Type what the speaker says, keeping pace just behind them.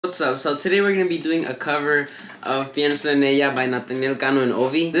What's up? So today we're going to be doing a cover of Pienso en Ella by Natanael, Cano, and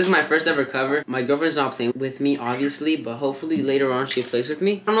Ovi. This is my first ever cover. My girlfriend's not playing with me, obviously, but hopefully later on she plays with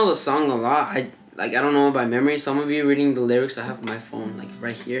me. I don't know the song a lot. I don't know it by memory, so I'm going to be reading the lyrics. I have my phone like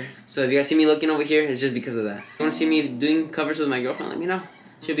right here. So if you guys see me looking over here, it's just because of that. If you want to see me doing covers with my girlfriend, let me know.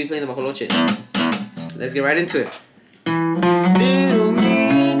 She'll be playing the bajoloche. Let's get right into it.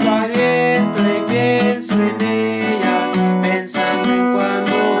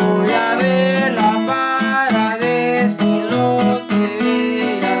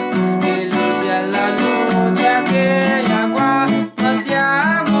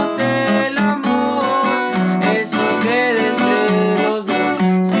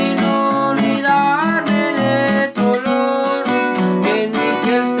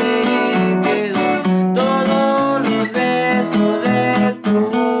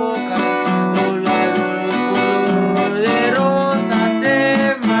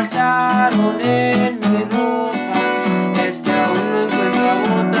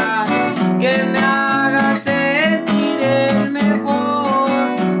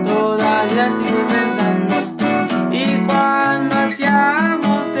 Sigo pensando, y cuando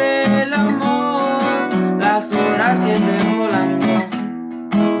hacíamos el amor, las horas siempre volando.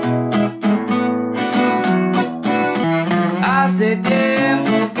 Hace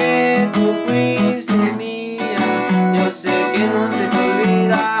tiempo que tú fuiste mía, yo sé que no se te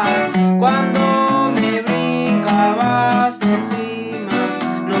olvida cuando me brincabas encima,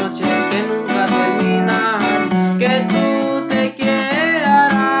 noches que nunca terminan, que tú te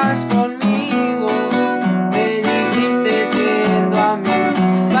quedarás conmigo.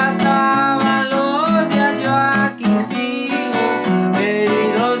 Pasaban los días, yo aquí sigo,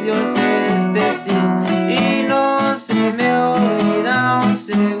 heridos, Dios es testigo, y no se me olvida un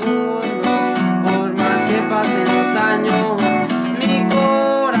segundo, por más que pasen los años, mi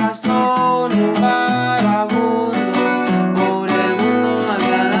corazón un vagabundo, por el mundo me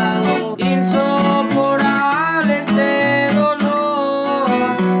había dado, insoporable este dolor,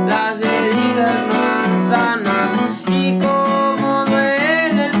 las heridas no han sanado, y como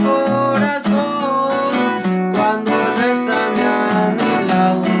duele el corazón cuando no está a mi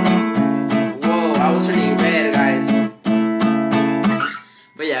lado. Whoa, I was turning red, guys.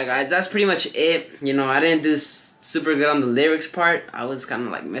 But yeah, guys, that's pretty much it. You know, I didn't do super good on the lyrics part. I was kind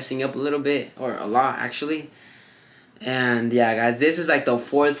of like messing up a little bit, or a lot actually. And yeah, guys, this is like the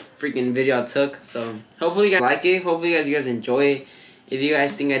 4th freaking video I took. So hopefully you guys like it. Hopefully you guys enjoy it. If you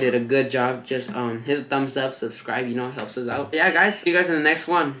guys think I did a good job, just hit the thumbs up, subscribe, you know, it helps us out. But yeah, guys, see you guys in the next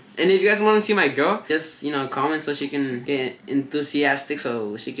one. And if you guys want to see my girl, just, you know, comment so she can get enthusiastic,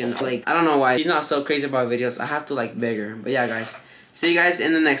 so she can, like, I don't know why she's not so crazy about videos. I have to, like, beg her. But yeah, guys, see you guys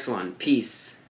in the next one. Peace.